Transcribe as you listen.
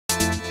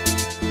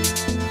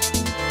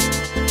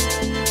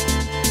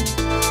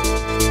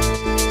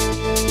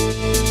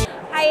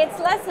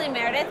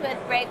with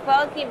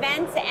Breakbulk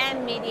Events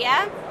and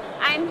Media.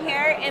 I'm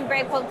here in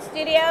Breakbulk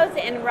Studios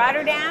in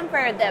Rotterdam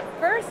for the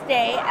first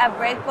day of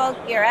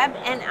Breakbulk Europe,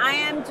 and I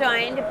am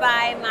joined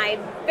by my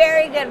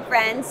very good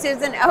friend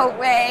Susan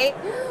Oatway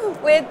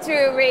with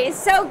Drewry.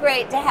 So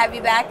great to have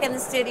you back in the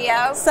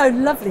studio. So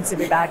lovely to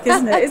be back,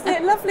 isn't it? Isn't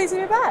it lovely to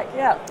be back?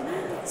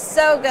 Yeah.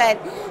 So good.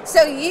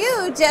 So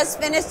you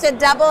just finished a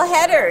double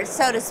header,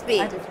 so to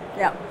speak. I did,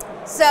 yeah.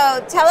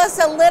 So tell us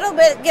a little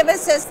bit, give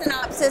us a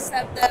synopsis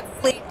of the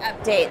fleet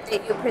update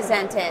that you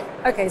presented.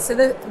 Okay, so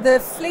the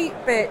fleet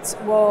bit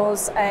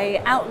was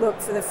a outlook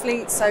for the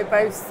fleet, so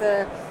both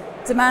the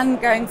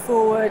demand going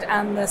forward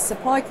and the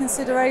supply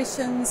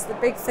considerations. The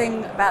big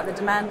thing about the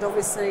demand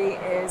obviously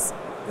is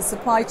the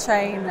supply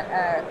chain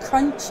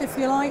crunch, if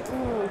you like.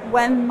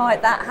 When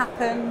might that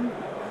happen?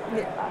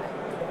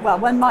 Well,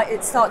 when might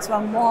it start to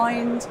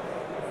unwind?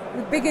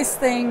 The biggest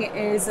thing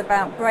is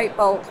about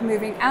breakbulk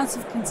moving out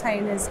of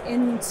containers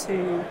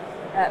into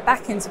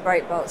back into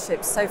breakbulk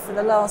ships. So for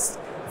the last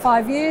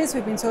 5 years,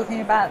 we've been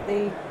talking about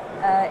the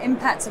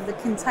impact of the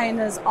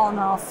containers on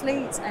our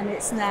fleet, and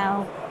it's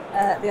now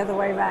the other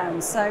way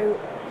around. So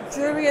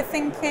Drewry are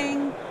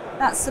thinking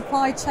that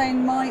supply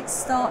chain might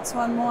start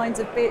to unwind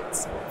a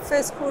bit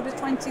first quarter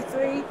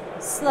 23,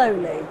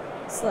 slowly.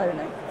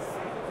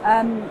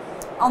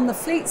 On the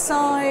fleet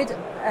side,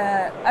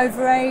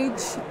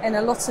 overage in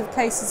a lot of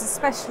cases,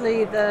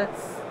 especially the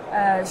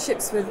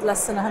ships with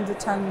less than 100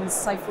 tons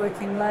safe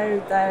working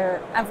load,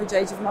 their average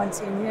age of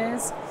 19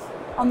 years.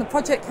 On the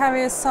project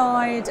carrier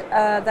side,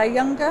 they're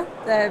younger,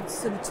 they're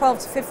sort of 12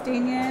 to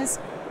 15 years,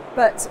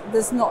 but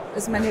there's not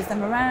as many of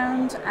them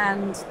around,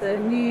 and the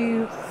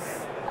new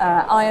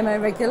IMO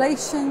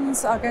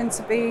regulations are going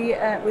to be,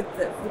 with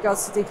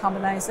regards to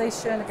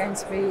decarbonisation, are going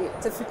to be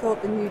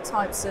difficult. The new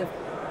types of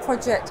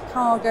project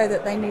cargo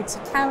that they need to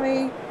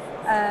carry,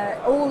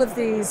 all of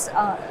these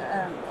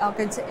are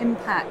going to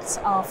impact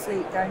our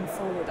fleet going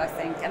forward, I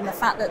think. And the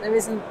fact that there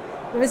isn't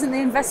the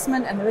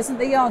investment and there isn't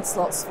the yard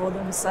slots for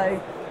them, so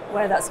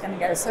where that's going to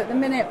go. So at the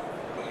minute,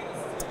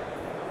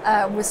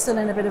 we're still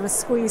in a bit of a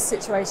squeeze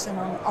situation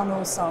on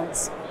all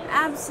sides.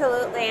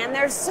 Absolutely, and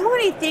there's so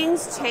many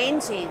things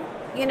changing.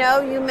 You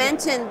know, you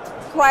mentioned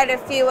quite a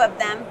few of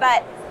them,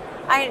 but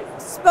I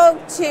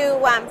spoke to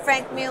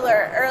Frank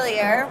Mueller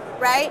earlier,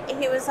 right?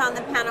 He was on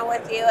the panel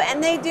with you,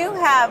 and they do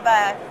have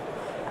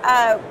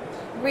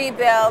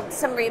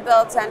some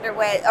rebuilds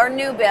underway, or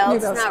new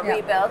builds, not yeah.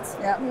 rebuilds,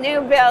 yeah.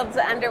 New builds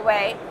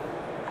underway,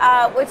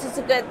 which is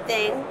a good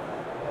thing.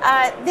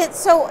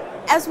 So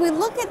as we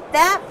look at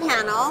that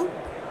panel,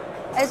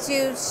 as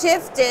you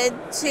shifted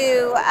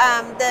to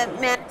the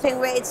managing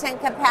rates and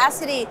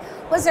capacity,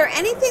 was there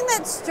anything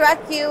that struck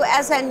you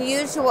as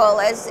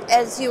unusual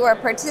as you were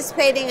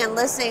participating and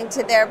listening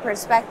to their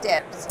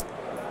perspectives?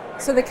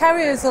 So the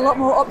carrier is a lot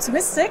more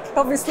optimistic,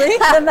 obviously,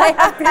 than they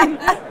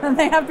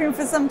have been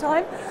for some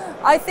time.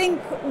 I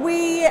think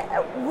we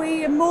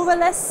are more or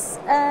less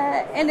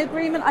in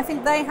agreement. I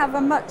think they have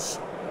a much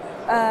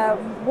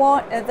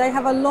they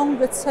have a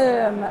longer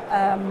term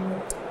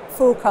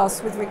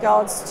forecast with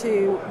regards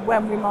to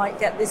when we might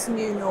get this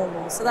new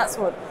normal. So that's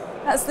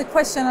the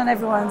question on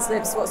everyone's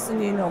lips, what's the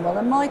new normal?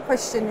 And my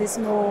question is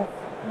more,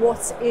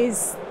 what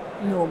is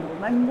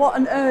normal? And what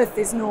on earth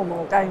is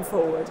normal going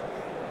forward?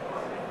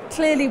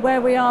 Clearly where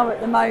we are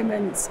at the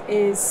moment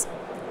is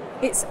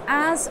it's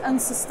as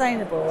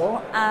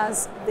unsustainable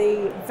as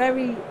the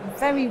very,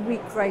 very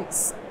weak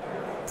rates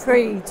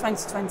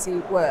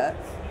pre-2020 were.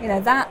 You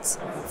know, that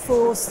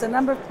forced a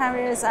number of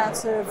carriers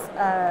out of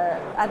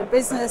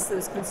business. There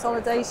was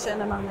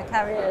consolidation among the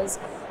carriers,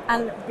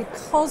 and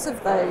because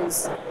of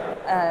those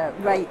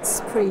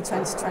rates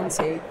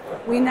pre-2020,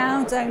 we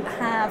now don't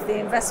have the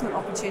investment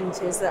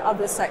opportunities that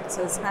other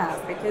sectors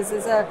have, because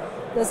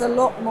there's a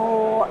lot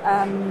more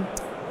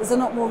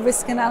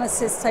risk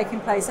analysis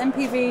taking place.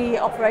 MPV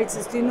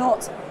operators do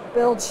not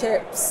build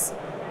ships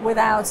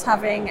without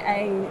having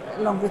a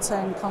longer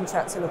term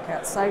contract to look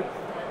at. So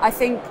I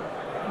think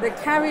the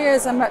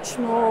carriers are much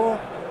more,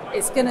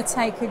 it's going to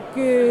take a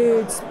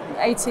good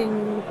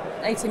 18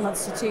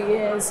 months to 2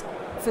 years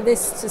for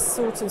this to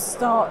sort of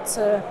start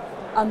to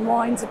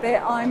unwind a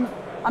bit. I'm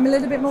a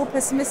little bit more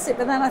pessimistic,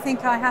 but then I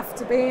think I have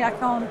to be. I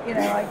can't, you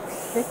know,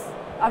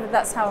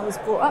 that's how I was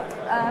brought up.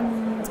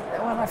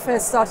 When I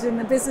first started in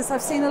the business,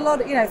 I've seen a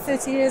lot,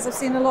 30 years, I've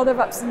seen a lot of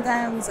ups and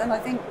downs, and I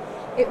think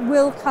it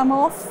will come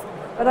off,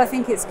 but I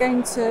think it's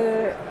going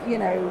to,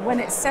 when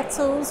it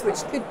settles,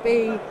 which could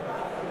be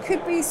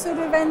sort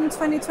of end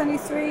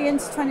 2023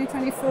 into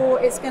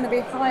 2024, it's going to be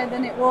higher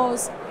than it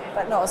was,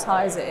 but not as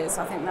high as it is.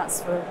 I think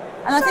that's for,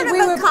 and sort I think of we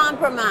were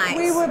compromise,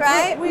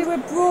 right? We were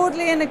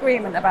broadly in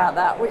agreement about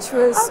that, which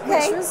was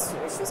okay.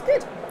 which was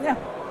good. Yeah.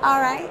 All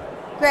right.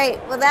 Great.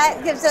 Well,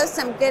 that gives us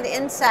some good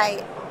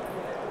insight.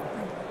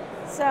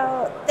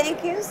 So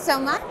thank you so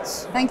much.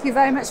 Thank you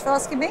very much for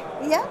asking me.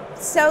 Yeah,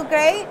 so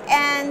great.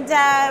 And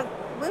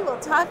we will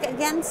talk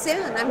again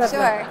soon, I'm Lovely.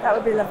 sure. That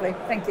would be lovely.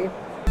 Thank you.